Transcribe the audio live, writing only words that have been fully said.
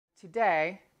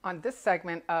Today, on this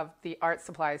segment of the Art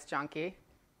Supplies Junkie,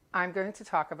 I'm going to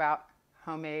talk about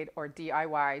homemade or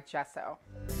DIY gesso.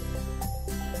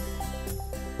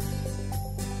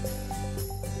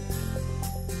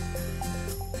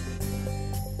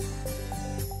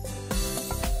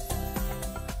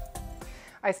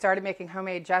 I started making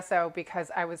homemade gesso because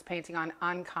I was painting on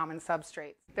uncommon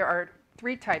substrates. There are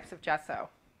three types of gesso.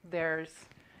 There's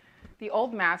the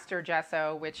old master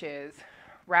gesso, which is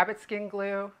rabbit skin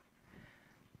glue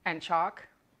and chalk,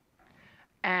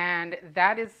 and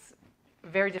that is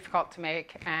very difficult to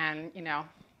make, and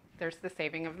there's the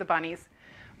saving of the bunnies,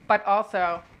 but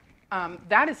also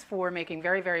that is for making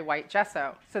very, very white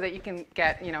gesso so that you can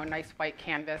get a nice white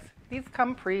canvas. These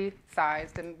come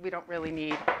pre-sized and we don't really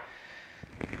need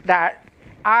that.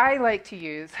 I like to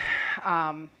use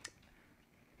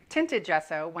tinted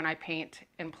gesso when I paint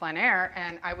in plein air,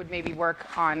 and I would maybe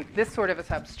work on this sort of a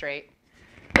substrate,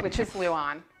 which is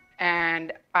Luan,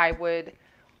 and I would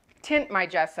tint my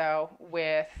gesso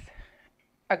with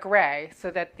a gray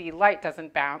so that the light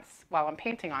doesn't bounce while I'm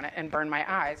painting on it and burn my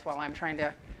eyes while I'm trying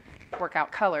to work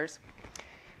out colors.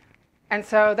 And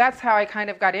so that's how I kind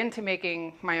of got into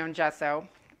making my own gesso,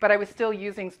 but I was still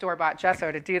using store-bought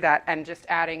gesso to do that and just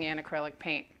adding in acrylic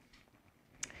paint.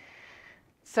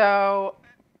 So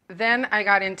then I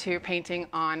got into painting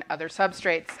on other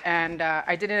substrates, and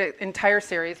I did an entire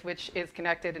series which is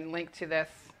connected and linked to this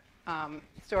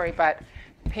story, but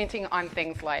painting on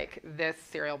things like this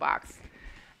cereal box.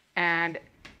 And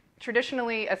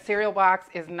traditionally, a cereal box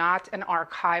is not an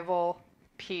archival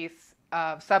piece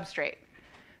of substrate.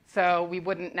 So we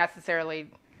wouldn't necessarily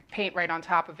paint right on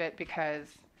top of it because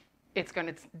it's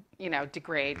going to,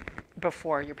 degrade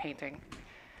before your painting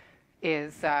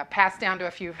is passed down to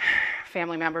a few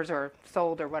family members or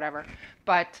sold or whatever.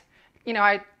 But,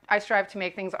 I strive to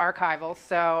make things archival,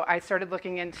 so I started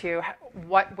looking into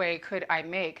what way could I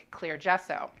make clear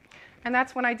gesso. And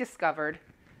that's when I discovered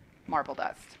marble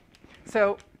dust.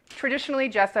 So traditionally,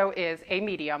 gesso is a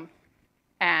medium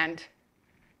and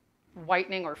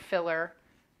whitening or filler,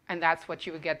 and that's what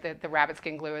you would get. The rabbit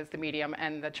skin glue as the medium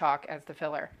and the chalk as the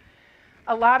filler.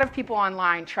 A lot of people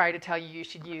online try to tell you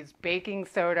should use baking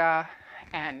soda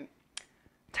and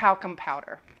talcum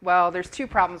powder. Well, there's two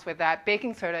problems with that.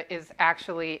 Baking soda is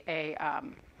actually a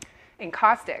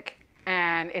encaustic,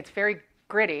 and it's very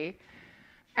gritty.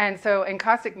 And so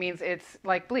encaustic means it's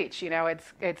like bleach.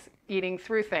 It's eating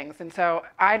through things. And so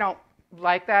I don't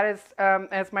like that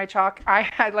as my chalk.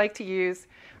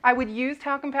 I would use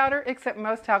talcum powder, except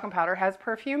most talcum powder has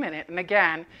perfume in it. And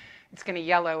again, it's going to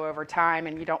yellow over time,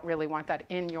 and you don't really want that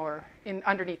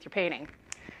underneath your painting.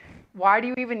 Why do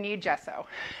you even need gesso?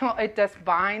 Well, it just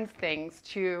binds things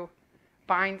to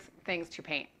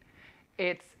paint.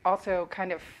 It also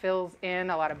kind of fills in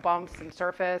a lot of bumps and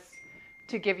surface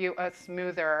to give you a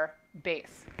smoother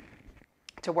base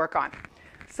to work on.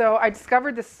 So I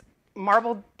discovered this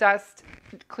marble dust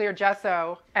clear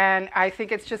gesso, and I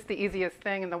think it's just the easiest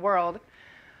thing in the world.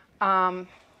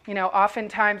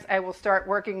 Oftentimes I will start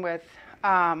working with,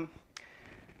 I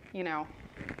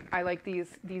like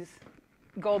these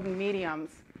golden mediums,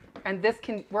 and this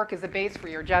can work as a base for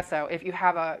your gesso if you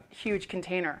have a huge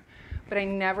container. But I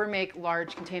never make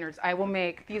large containers.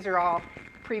 These are all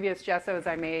previous gessos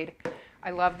I made.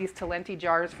 I love these Talenti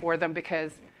jars for them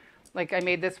because, like, I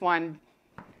made this one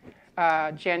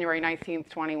January 19th,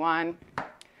 21,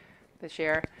 this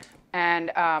year,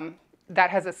 and that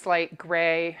has a slight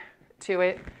gray to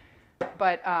it.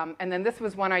 But and then this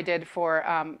was one I did for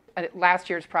last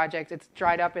year's project. It's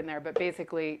dried up in there, but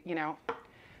basically,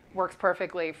 works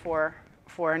perfectly for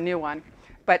a new one.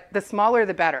 But the smaller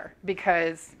the better,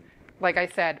 because, like I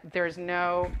said, there's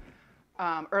no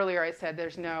earlier I said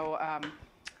there's no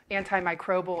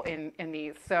antimicrobial in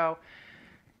these. So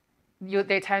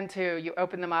they tend to, you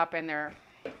open them up and they're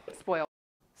spoiled.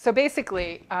 So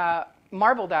basically,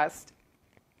 marble dust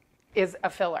is a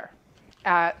filler.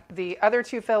 The other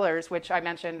two fillers, which I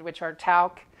mentioned, which are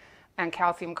talc and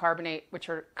calcium carbonate, which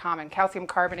are common. Calcium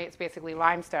carbonate is basically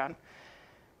limestone.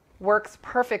 Works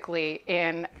perfectly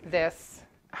in this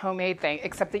homemade thing,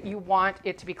 except that you want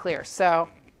it to be clear. So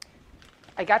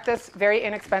I got this very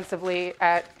inexpensively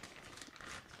at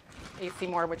AC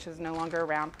Moore, which is no longer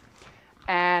around.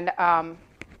 And I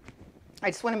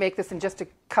just want to make this in just a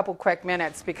couple quick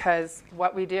minutes, because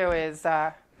what we do is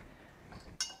I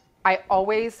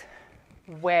always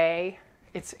weigh.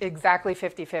 It's exactly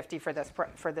 50-50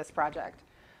 for this project.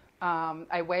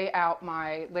 I weigh out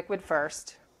my liquid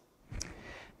first,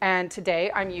 and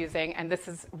today I'm using, and this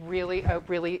is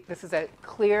this is a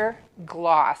clear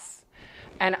gloss,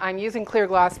 and I'm using clear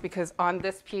gloss because on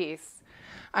this piece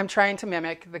I'm trying to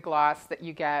mimic the gloss that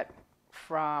you get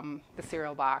from the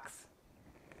cereal box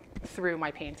through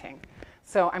my painting.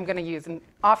 So I'm going to use, and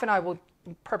often I will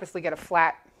purposely get a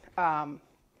flat,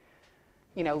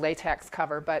 latex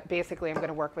cover, but basically I'm going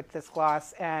to work with this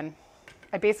gloss, and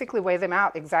I basically weigh them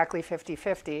out exactly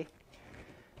 50-50.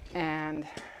 And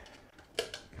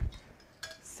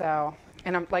so,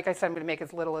 and like I said, I'm going to make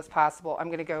as little as possible. I'm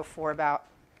going to go for about,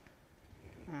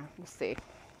 we'll see,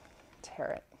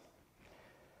 tear it.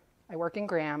 I work in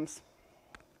grams.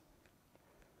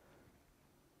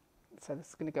 So this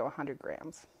is going to go 100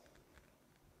 grams.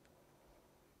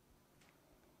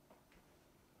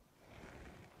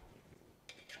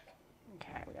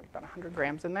 Okay, we got about 100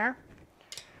 grams in there.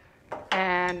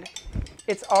 And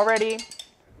it's already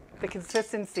the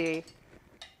consistency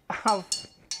of,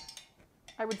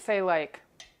 I would say, like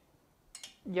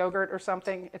yogurt or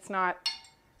something. It's not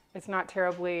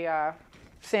terribly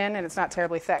thin, and it's not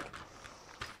terribly thick.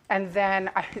 And then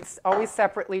I always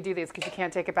separately do these because you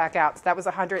can't take it back out. So that was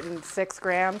 106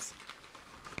 grams.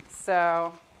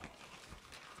 So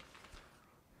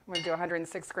I'm going to do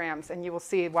 106 grams, and you will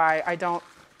see why I don't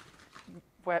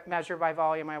measure by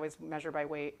volume. I always measure by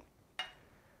weight.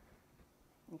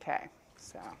 Okay,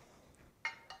 so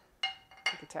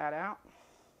take a tad out.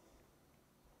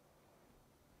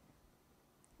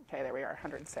 Okay, there we are,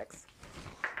 106.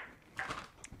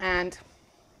 And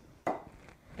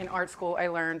in art school, I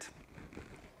learned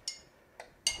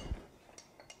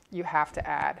you have to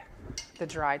add the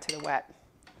dry to the wet.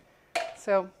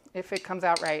 So if it comes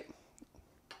out right,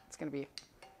 it's going to be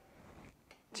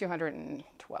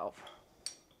 212.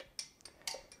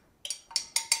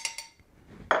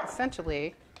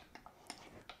 Essentially,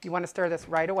 you want to stir this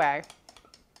right away.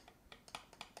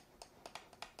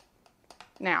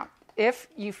 Now, if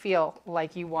you feel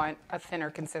like you want a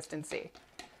thinner consistency,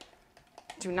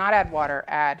 do not add water,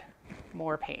 add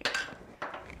more paint.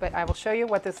 But I will show you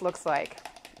what this looks like,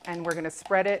 and we're going to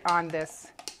spread it on this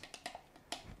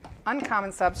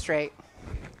uncommon substrate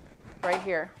right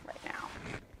here, right now.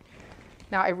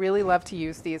 Now, I really love to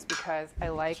use these because I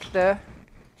like the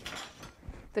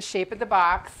shape of the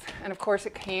box, and of course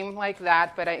it came like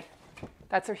that, but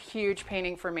that's a huge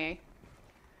painting for me.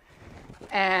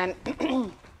 And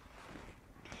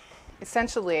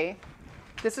essentially,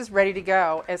 this is ready to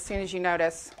go as soon as you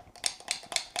notice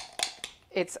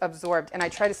it's absorbed. And I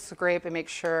try to scrape and make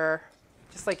sure,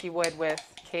 just like you would with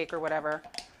cake or whatever.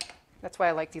 That's why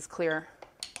I like these clear.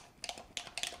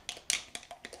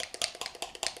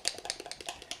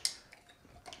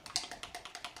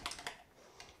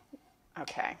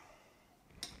 Okay.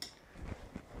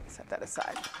 Set that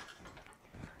aside.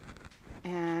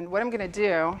 And what I'm going to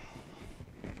do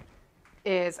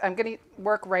is I'm going to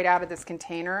work right out of this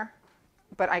container,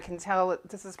 but I can tell that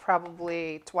this is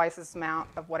probably twice this amount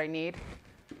of what I need.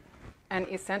 And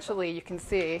essentially, you can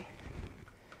see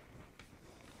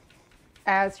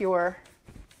as you're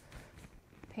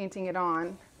painting it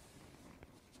on,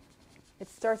 it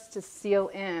starts to seal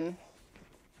in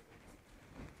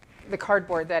the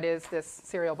cardboard that is this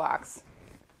cereal box.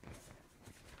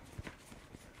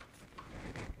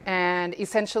 And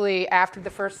essentially, after the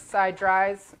first side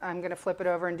dries, I'm going to flip it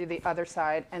over and do the other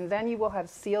side. And then you will have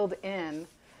sealed in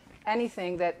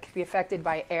anything that could be affected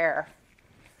by air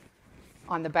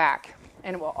on the back.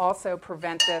 And it will also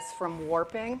prevent this from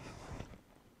warping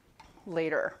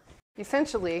later.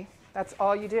 Essentially, that's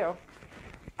all you do.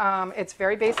 It's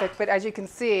very basic, but as you can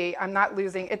see, I'm not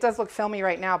losing. It does look filmy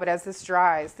right now, but as this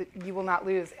dries, you will not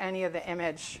lose any of the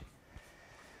image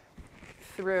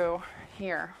through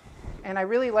here. And I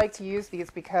really like to use these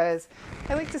because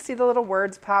I like to see the little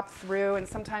words pop through, and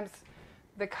sometimes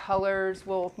the colors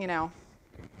will,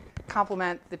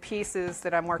 complement the pieces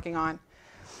that I'm working on.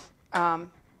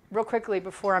 Real quickly,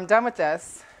 before I'm done with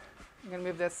this, I'm going to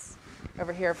move this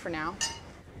over here for now.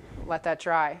 Let that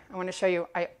dry. I want to show you,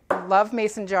 I love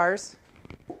mason jars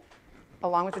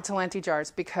along with the Talenti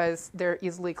jars because they're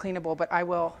easily cleanable, but I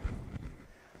will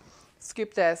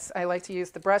scoop this. I like to use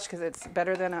the brush because it's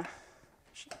better than a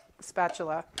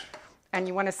spatula, and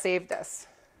you want to save this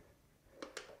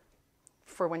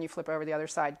for when you flip over the other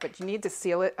side, but you need to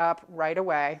seal it up right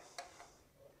away.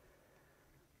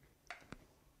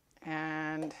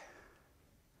 And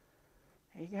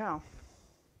there you go.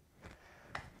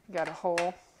 You got a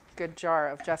whole good jar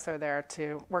of gesso there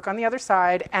to work on the other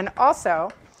side. And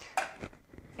also,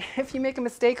 if you make a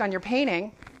mistake on your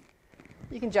painting,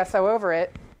 you can gesso over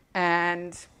it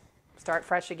and start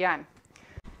fresh again.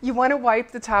 You want to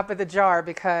wipe the top of the jar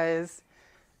because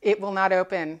it will not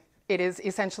open. It is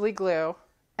essentially glue,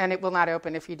 and it will not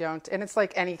open if you don't. And it's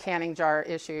like any canning jar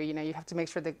issue, you have to make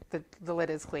sure that the lid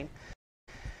is clean.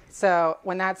 So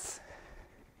when that's,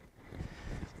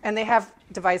 and they have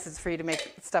devices for you to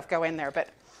make stuff go in there, but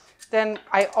then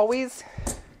I always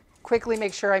quickly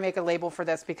make sure I make a label for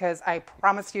this, because I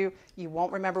promise you, you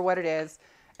won't remember what it is,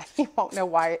 and you won't know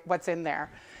what's in there.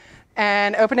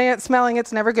 And opening it, smelling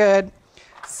it's never good.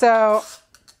 So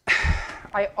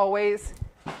I always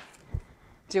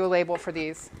do a label for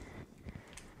these.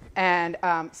 And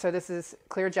so this is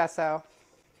clear gesso.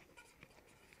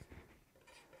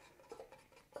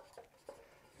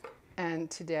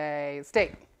 And today's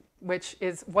date, which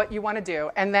is what you want to do.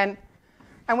 And then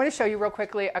I want to show you real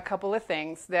quickly a couple of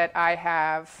things that I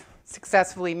have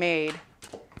successfully made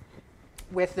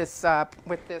with this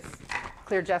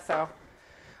clear gesso.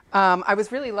 I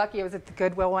was really lucky. I was at the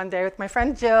Goodwill one day with my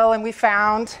friend Jill, and we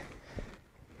found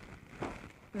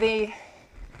the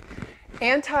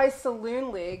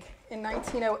Anti-Saloon League in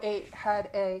 1908 had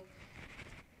a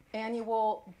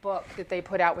annual book that they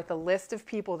put out with a list of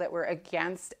people that were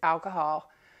against alcohol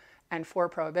and for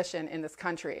prohibition in this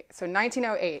country. So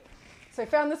 1908. So I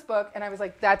found this book, and I was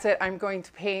like, that's it. I'm going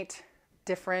to paint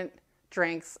different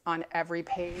drinks on every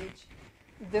page.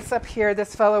 This up here,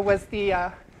 this fellow was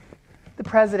the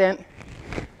president.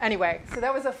 Anyway, so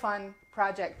that was a fun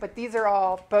project. But these are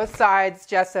all both sides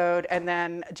gessoed, and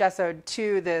then gessoed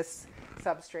to this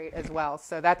substrate as well.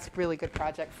 So that's a really good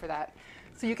project for that.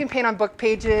 So you can paint on book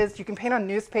pages, you can paint on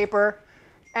newspaper,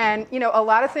 and a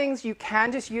lot of things you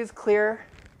can just use clear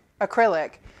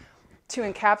acrylic to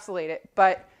encapsulate it,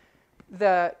 but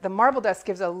the marble dust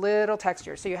gives a little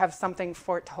texture, so you have something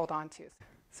for it to hold on to.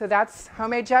 So that's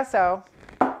homemade gesso,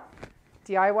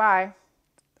 DIY,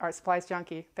 Art Supplies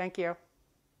Junky. Thank you.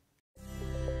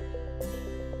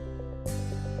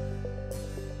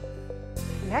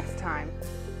 Next time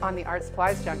on the Art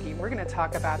Supplies Junky, we're going to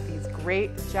talk about these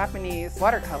great Japanese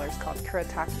watercolors called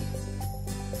kuretake.